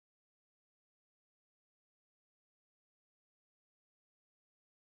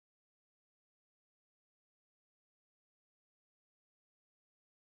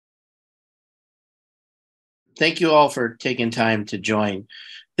thank you all for taking time to join.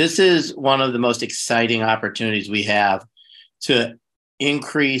 This is one of the most exciting opportunities we have to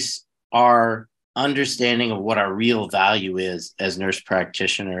increase our understanding of what our real value is as nurse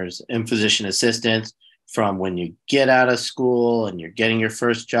practitioners and physician assistants, from when you get out of school and you're getting your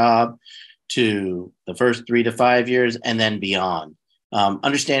first job to the first 3 to 5 years and then beyond.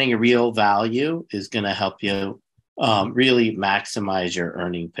 Understanding your real value is going to help you really maximize your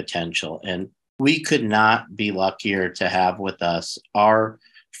earning potential. And we could not be luckier to have with us our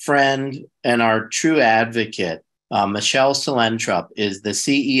friend and our true advocate. Michelle Sullentrup is the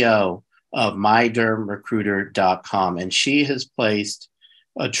CEO of MyDermRecruiter.com, and she has placed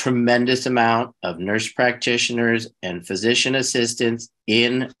a tremendous amount of nurse practitioners and physician assistants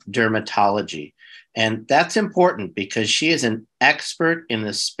in dermatology. And that's important because she is an expert in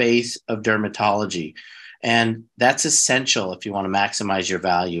the space of dermatology. And that's essential if you want to maximize your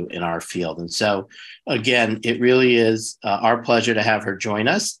value in our field. And so, again, it really is our pleasure to have her join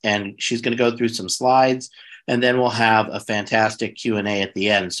us. And she's going to go through some slides, and then we'll have a fantastic Q&A at the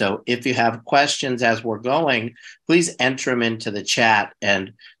end. So if you have questions as we're going, please enter them into the chat,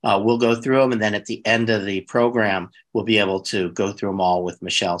 and we'll go through them. And then at the end of the program, we'll be able to go through them all with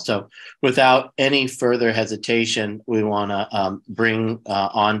Michelle. So without any further hesitation, we want to bring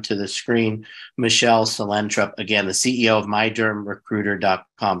onto the screen Michelle Sullentrup, again, the CEO of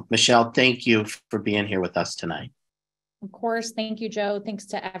MyDermRecruiter.com. Michelle, thank you for being here with us tonight. Of course. Thank you, Joe. Thanks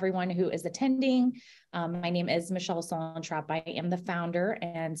to everyone who is attending. My name is Michelle Sullentrup. I am the founder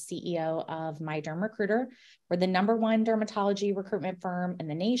and CEO of MyDermRecruiter. We're the #1 dermatology recruitment firm in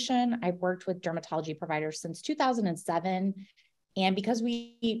the nation. I've worked with dermatology providers since 2007. And because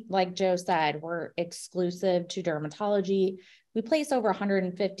we, like Joe said, we're exclusive to dermatology, we place over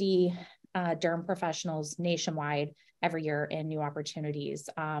 150 derm professionals nationwide every year in new opportunities.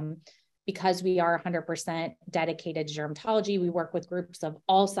 Because we are 100% dedicated to dermatology, we work with groups of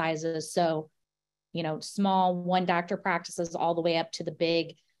all sizes. So, small one doctor practices all the way up to the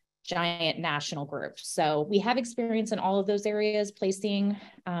big, giant national groups. So we have experience in all of those areas, placing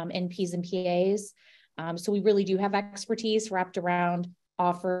NPs and PAs. So we really do have expertise wrapped around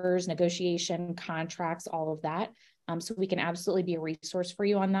offers, negotiation, contracts, all of that. So we can absolutely be a resource for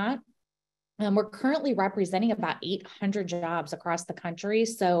you on that. We're currently representing about 800 jobs across the country.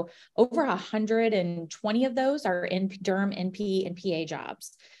 So over 120 of those are in derm, NP, and PA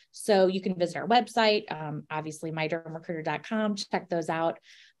jobs. So you can visit our website, obviously MyDermRecruiter.com, check those out.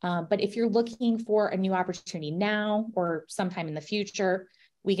 But if you're looking for a new opportunity now or sometime in the future,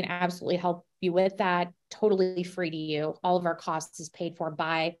 we can absolutely help you with that, totally free to you. All of our costs is paid for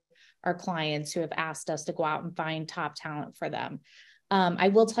by our clients who have asked us to go out and find top talent for them. I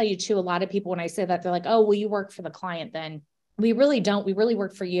will tell you too, a lot of people, when I say that, they're like, oh, well, you work for the client then. We really don't. We really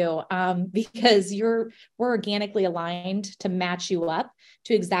work for you because we're organically aligned to match you up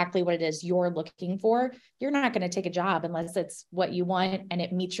to exactly what it is you're looking for. You're not going to take a job unless it's what you want and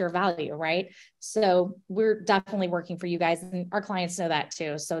it meets your value, right? So we're definitely working for you guys, and our clients know that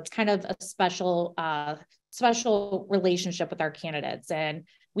too. So it's kind of a special relationship with our candidates, and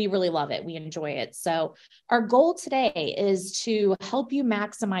we really love it. We enjoy it. So our goal today is to help you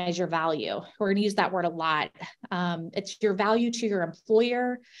maximize your value. We're going to use that word a lot. It's your value to your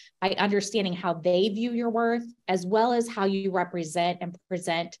employer by understanding how they view your worth, as well as how you represent and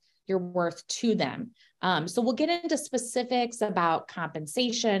present your worth to them. So we'll get into specifics about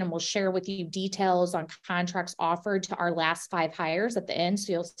compensation, and we'll share with you details on contracts offered to our last 5 hires at the end.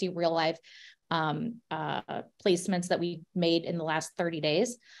 So you'll see real life placements that we made in the last 30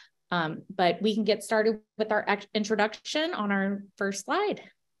 days. But we can get started with our introduction on our first slide.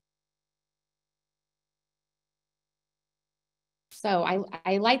 So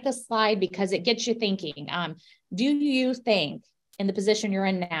I like this slide because it gets you thinking. Do you think in the position you're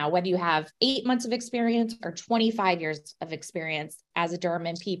in now, whether you have 8 months of experience or 25 years of experience as a derm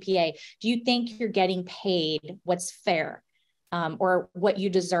and PPA, do you think you're getting paid what's fair? Or what you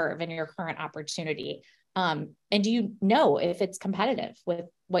deserve in your current opportunity? And do you know if it's competitive with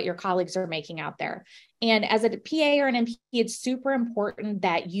what your colleagues are making out there? And as a PA or an NP, it's super important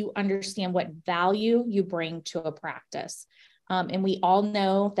that you understand what value you bring to a practice. And we all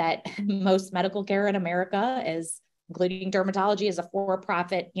know that most medical care in America is, including dermatology, is a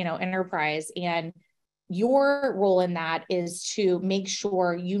for-profit, enterprise. And your role in that is to make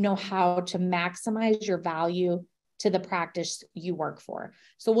sure you know how to maximize your value to the practice you work for.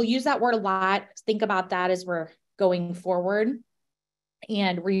 So we'll use that word a lot. Think about that as we're going forward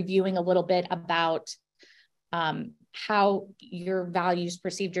and reviewing a little bit about how your values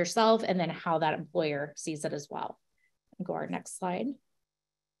perceived yourself, and then how that employer sees it as well. Go to our next slide.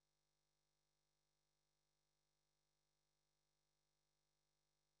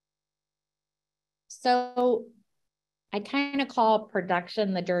 So I kind of call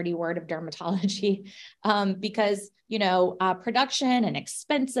production the dirty word of dermatology, because, production and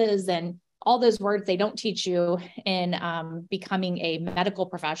expenses and all those words they don't teach you in becoming a medical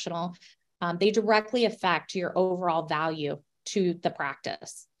professional, they directly affect your overall value to the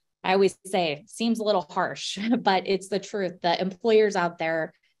practice. I always say it seems a little harsh, but it's the truth. The employers out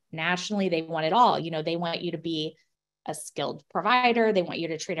there nationally, they want it all. They want you to be a skilled provider. They want you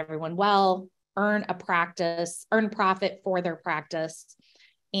to treat everyone well, earn profit for their practice.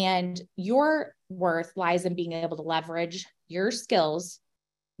 And your worth lies in being able to leverage your skills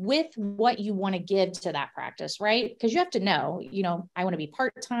with what you want to give to that practice, right? Because you have to know, I want to be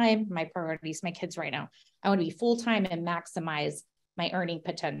part-time, my priorities, my kids right now. I want to be full-time and maximize my earning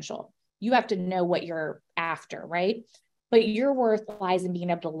potential. You have to know what you're after, right? But your worth lies in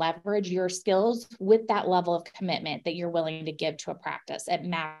being able to leverage your skills with that level of commitment that you're willing to give to a practice at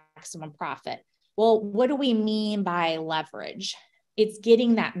maximum profit. Well, what do we mean by leverage? It's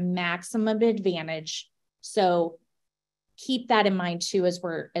getting that maximum advantage. So keep that in mind too, as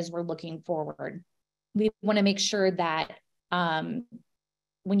we're looking forward. We want to make sure that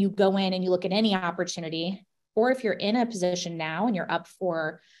when you go in and you look at any opportunity, or if you're in a position now and you're up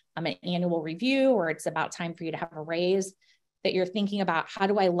for an annual review, or it's about time for you to have a raise, that you're thinking about, how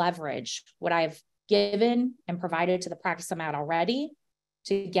do I leverage what I've given and provided to the practice I'm at already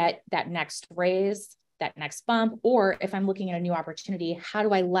to get that next raise, that next bump? Or if I'm looking at a new opportunity, how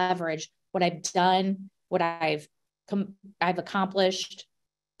do I leverage what I've done, what I've accomplished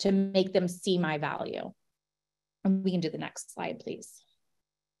to make them see my value? And we can do the next slide, please.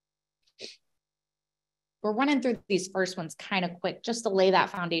 We're running through these first ones kind of quick, just to lay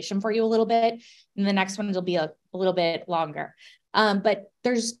that foundation for you a little bit. And the next ones will be a little bit longer. But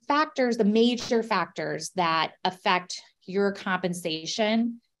there's the major factors that affect your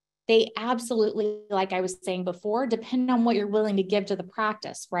compensation. They absolutely, like I was saying before, depend on what you're willing to give to the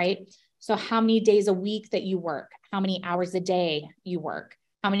practice, right? So how many days a week that you work, how many hours a day you work,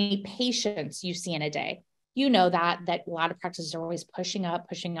 how many patients you see in a day. You know that a lot of practices are always pushing up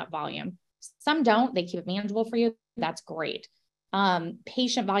volume. Some don't, they keep it manageable for you. That's great.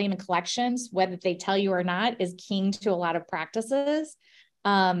 Patient volume and collections, whether they tell you or not, is king to a lot of practices.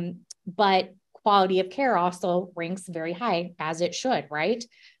 But quality of care also ranks very high, as it should, right?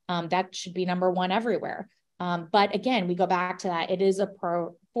 That should be number one everywhere. But again, we go back to that. It is a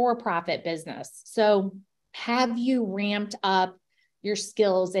for-profit business. So have you ramped up your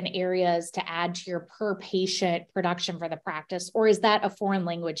skills in areas to add to your per patient production for the practice? Or is that a foreign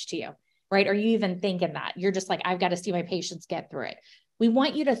language to you? Right? Are you even thinking that? You're just like, I've got to see my patients get through it. We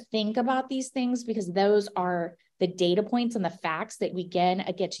want you to think about these things because those are the data points and the facts that we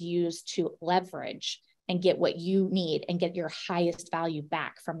get to use to leverage and get what you need and get your highest value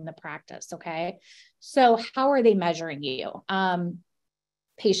back from the practice. Okay. So how are they measuring you?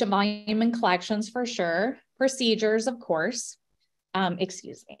 Patient volume and collections for sure. Procedures, of course.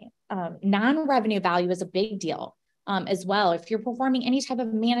 Non-revenue value is a big deal. As well, if you're performing any type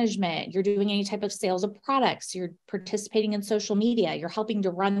of management, you're doing any type of sales of products, you're participating in social media, you're helping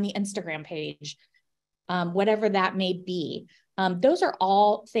to run the Instagram page, whatever that may be. Those are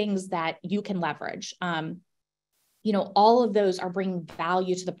all things that you can leverage. All of those are bringing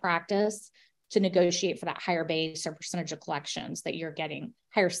value to the practice to negotiate for that higher base or percentage of collections that you're getting.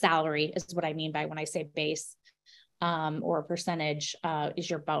 Higher salary is what I mean by when I say base, or percentage is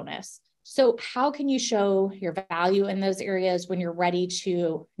your bonus. So how can you show your value in those areas when you're ready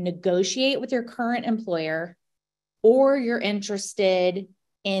to negotiate with your current employer, or you're interested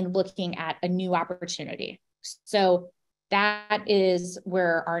in looking at a new opportunity? So that is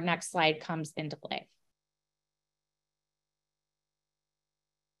where our next slide comes into play.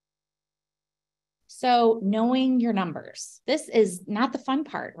 So knowing your numbers, this is not the fun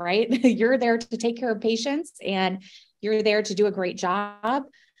part, right? You're there to take care of patients and you're there to do a great job.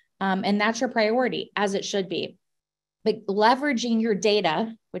 And that's your priority, as it should be. But leveraging your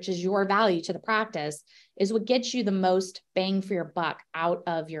data, which is your value to the practice, is what gets you the most bang for your buck out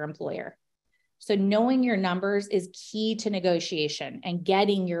of your employer. So knowing your numbers is key to negotiation and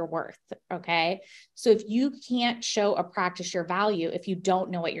getting your worth, okay? So if you can't show a practice your value if you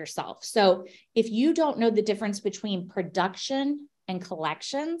don't know it yourself. So if you don't know the difference between production and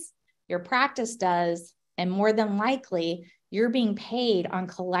collections, your practice does, and more than likely, you're being paid on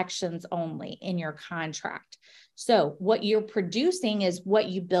collections only in your contract. So what you're producing is what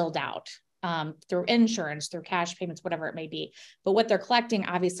you build out through insurance, through cash payments, whatever it may be. But what they're collecting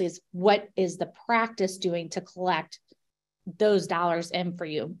obviously is what is the practice doing to collect those dollars in for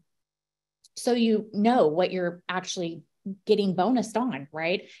you. So you know what you're actually getting bonused on,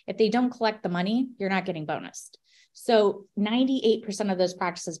 right? If they don't collect the money, you're not getting bonused. So 98% of those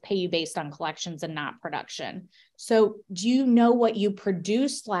practices pay you based on collections and not production. So do you know what you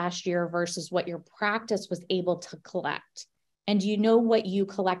produced last year versus what your practice was able to collect? And do you know what you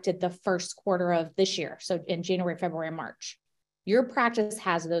collected the first quarter of this year? So in January, February, March, your practice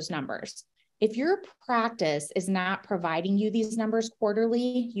has those numbers. If your practice is not providing you these numbers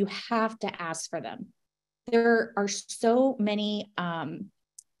quarterly, you have to ask for them. There are so many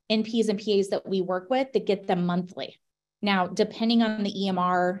NPs and PAs that we work with that get them monthly. Now, depending on the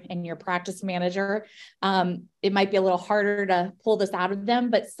EMR and your practice manager, it might be a little harder to pull this out of them,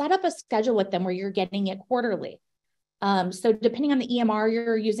 but set up a schedule with them where you're getting it quarterly. So depending on the EMR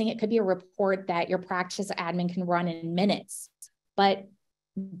you're using, it could be a report that your practice admin can run in minutes. But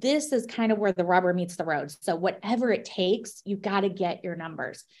this is kind of where the rubber meets the road. So whatever it takes, you've got to get your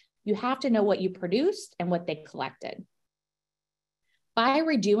numbers. You have to know what you produced and what they collected. By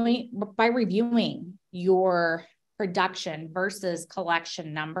reviewing your production versus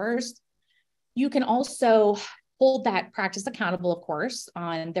collection numbers, you can also hold that practice accountable, of course,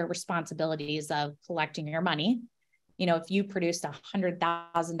 on their responsibilities of collecting your money. You know, if you produced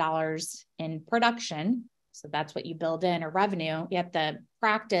 $100,000 in production, so that's what you build in or revenue, yet the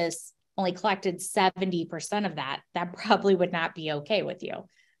practice only collected 70% of that, that probably would not be okay with you.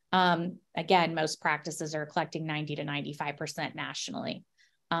 Again, most practices are collecting 90 to 95% nationally.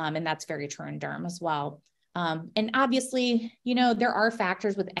 And that's very true in derm as well. And obviously, you know, there are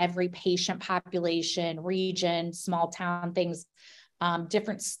factors with every patient population, region, small town, things,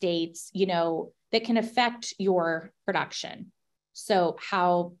 different states, you know, that can affect your production. So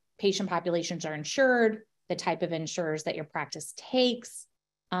how patient populations are insured, the type of insurers that your practice takes.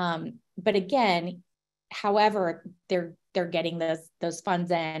 But again, however, they're getting those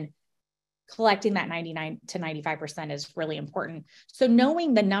funds in, collecting that 99 to 95% is really important. So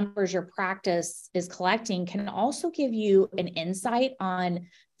knowing the numbers your practice is collecting can also give you an insight on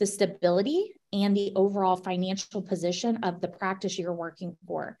the stability and the overall financial position of the practice you're working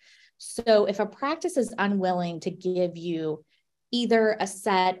for. So if a practice is unwilling to give you either a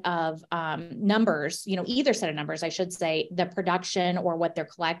set of numbers, you know, either set of numbers, I should say, the production or what they're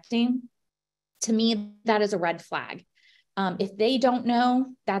collecting, to me, that is a red flag. If they don't know,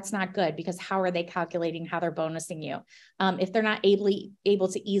 that's not good, because how are they calculating how they're bonusing you? If they're not able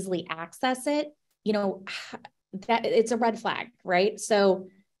to easily access it, you know, that it's a red flag, right? So,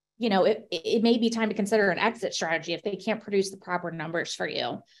 you know, it may be time to consider an exit strategy if they can't produce the proper numbers for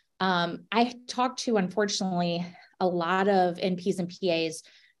you. I talked to, unfortunately, a lot of NPs and PAs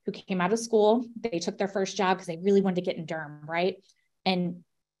who came out of school. They took their first job because they really wanted to get in derm, right? And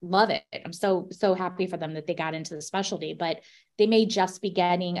love it. I'm so happy for them that they got into the specialty, but they may just be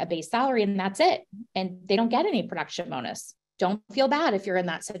getting a base salary and that's it. And they don't get any production bonus. Don't feel bad if you're in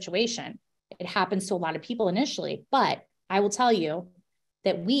that situation. It happens to a lot of people initially, but I will tell you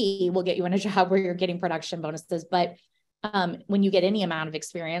that we will get you in a job where you're getting production bonuses. But when you get any amount of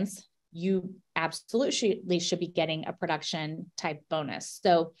experience, you absolutely should be getting a production type bonus.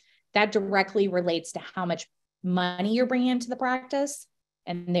 So that directly relates to how much money you're bringing into the practice,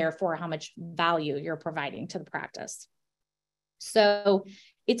 and therefore how much value you're providing to the practice. So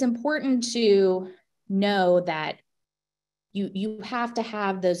it's important to know that you have to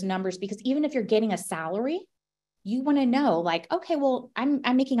have those numbers, because even if you're getting a salary, you want to know, like, okay, well, I'm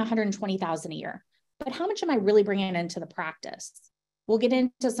making $120,000 a year, but how much am I really bringing into the practice? We'll get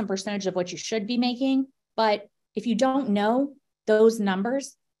into some percentage of what you should be making, but if you don't know those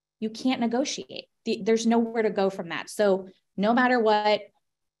numbers, you can't negotiate. There's nowhere to go from that. So no matter what,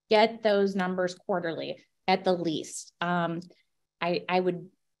 get those numbers quarterly at the least. I would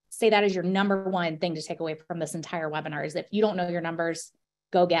say that is your number one thing to take away from this entire webinar, is if you don't know your numbers,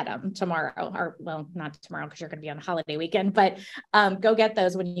 go get them tomorrow, or well, not tomorrow because you're going to be on a holiday weekend, but go get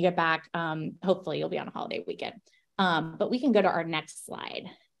those when you get back. Hopefully you'll be on a holiday weekend. But we can go to our next slide.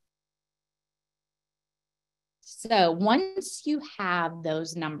 So once you have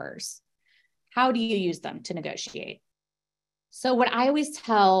those numbers, how do you use them to negotiate? So what I always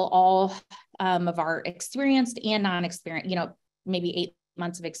tell all of our experienced and non-experienced, you know, maybe 8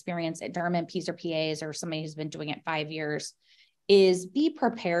 months of experience at derm NPs or PAs, or somebody who's been doing it 5 years, is be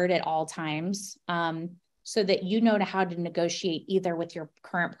prepared at all times, so that you know how to negotiate either with your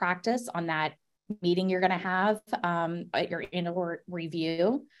current practice on that meeting you're going to have at your annual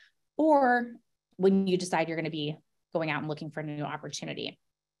review, or when you decide you're going to be going out and looking for a new opportunity.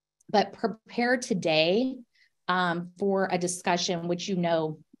 But prepare today for a discussion which you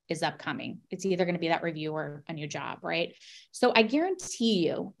know is upcoming. It's either going to be that review or a new job, right? So I guarantee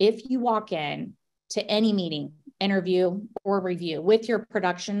you, if you walk in to any meeting interview, or review with your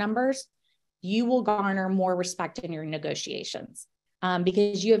production numbers, you will garner more respect in your negotiations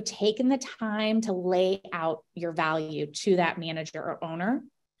because you have taken the time to lay out your value to that manager or owner,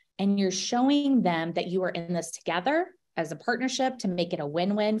 and you're showing them that you are in this together as a partnership to make it a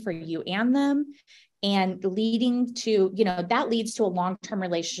win-win for you and them, and leading to, that leads to a long-term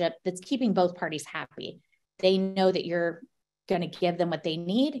relationship that's keeping both parties happy. They know that you're going to give them what they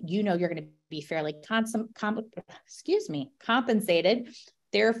need. You're going to be fairly compensated.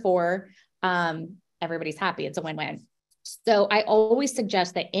 Therefore, everybody's happy. It's a win-win. So I always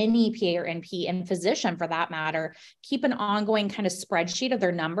suggest that any PA or NP, and physician for that matter, keep an ongoing kind of spreadsheet of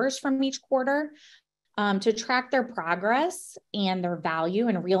their numbers from each quarter to track their progress and their value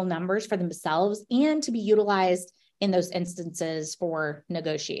and real numbers for themselves, and to be utilized in those instances for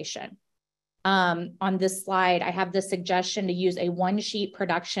negotiation. On this slide, I have the suggestion to use a one-sheet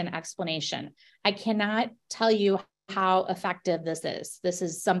production explanation. I cannot tell you how effective this is. This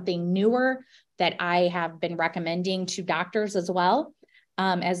is something newer that I have been recommending to doctors as well,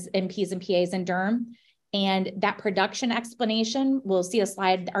 as NPs and PAs in derm. And that production explanation, we'll see a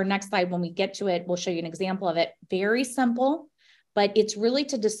slide, our next slide, when we get to it, we'll show you an example of it. Very simple, but it's really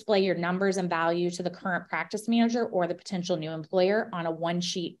to display your numbers and value to the current practice manager or the potential new employer on a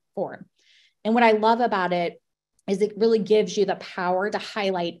one-sheet form. And what I love about it is it really gives you the power to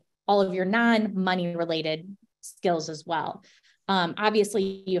highlight all of your non-money related skills as well.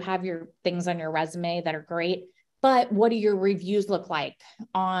 Obviously, you have your things on your resume that are great, but what do your reviews look like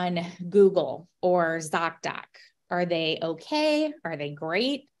on Google or ZocDoc? Are they okay? Are they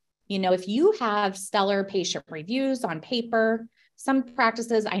great? If you have stellar patient reviews on paper, some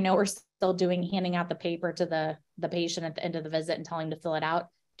practices I know are still handing out the paper to the patient at the end of the visit and telling them to fill it out.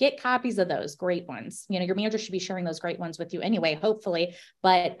 Get copies of those great ones. Your manager should be sharing those great ones with you anyway, hopefully,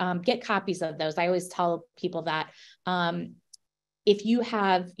 but get copies of those. I always tell people that if you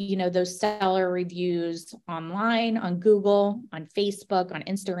have, those stellar reviews online, on Google, on Facebook, on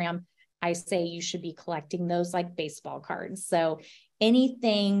Instagram, I say you should be collecting those like baseball cards. So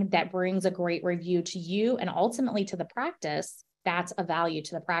anything that brings a great review to you and ultimately to the practice, that's a value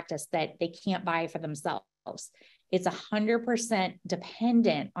to the practice that they can't buy for themselves. It's 100%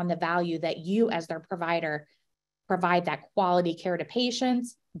 dependent on the value that you as their provider provide that quality care to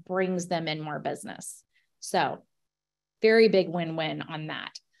patients, brings them in more business. So very big win-win on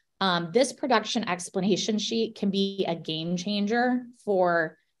that. This production explanation sheet can be a game changer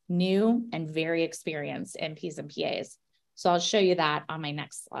for new and very experienced NPs and PAs. So I'll show you that on my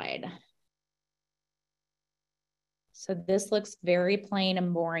next slide. So this looks very plain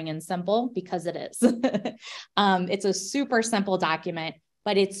and boring and simple because it is. It's a super simple document,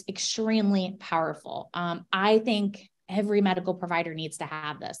 but it's extremely powerful. I think every medical provider needs to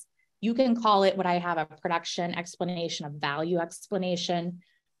have this. You can call it what I have, a production explanation, a value explanation.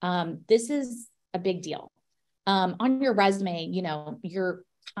 This is a big deal. On your resume, you're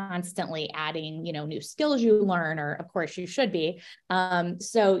constantly adding, new skills you learn, or of course you should be.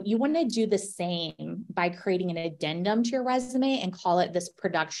 So you want to do the same by creating an addendum to your resume and call it this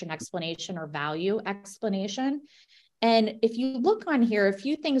production explanation or value explanation. And if you look on here, a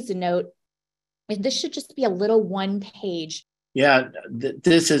few things to note, this should just be a little one page. Yeah,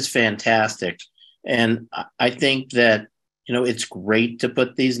 this is fantastic. And I think that, it's great to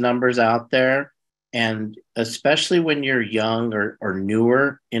put these numbers out there. And especially when you're young or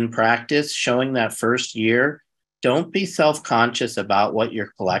newer in practice, showing that first year, don't be self-conscious about what your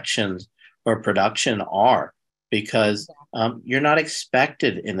collections or production are, because you're not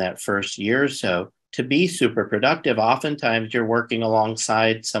expected in that first year or so to be super productive. Oftentimes you're working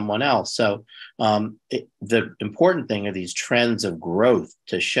alongside someone else. So the important thing are these trends of growth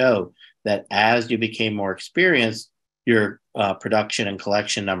to show that as you became more experienced, your production and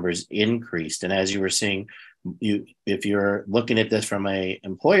collection numbers increased. And as you were seeing, if you're looking at this from a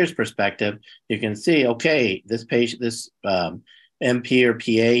employer's perspective, you can see, okay, this NP or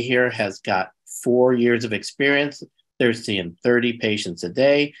PA here has got 4 years of experience. They're seeing 30 patients a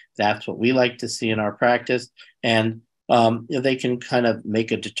day. That's what we like to see in our practice. And they can kind of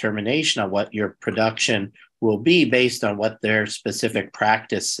make a determination on what your production will be based on what their specific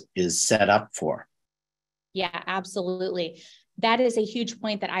practice is set up for. Yeah, absolutely. That is a huge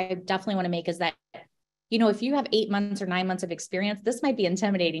point that I definitely want to make, is that, if you have 8 months or 9 months of experience, this might be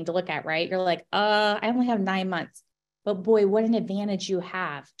intimidating to look at, right? You're like, I only have 9 months, but boy, what an advantage you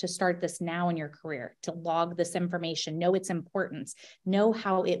have to start this now in your career, to log this information, know its importance, know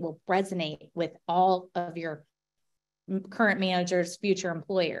how it will resonate with all of your current managers, future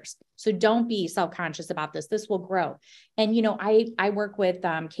employers. So don't be self-conscious about this. This will grow. And, I work with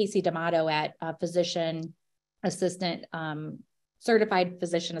Casey D'Amato at Physician assistant, certified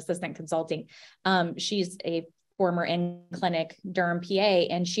physician assistant consulting. She's a former in-clinic derm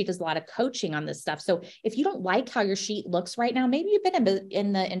PA, and she does a lot of coaching on this stuff. So if you don't like how your sheet looks right now, maybe you've been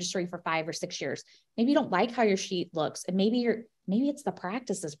in the industry for 5 or 6 years. Maybe you don't like how your sheet looks, and maybe it's the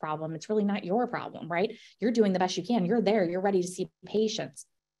practice's problem. It's really not your problem, right? You're doing the best you can. You're there. You're ready to see patients.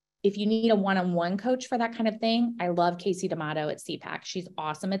 If you need a one-on-one coach for that kind of thing, I love Casey D'Amato at CPAC. She's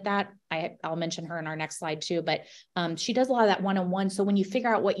awesome at that. I'll mention her in our next slide too, but she does a lot of that one-on-one. So when you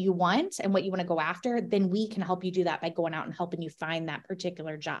figure out what you want and what you want to go after, then we can help you do that by going out and helping you find that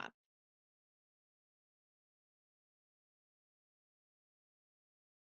particular job.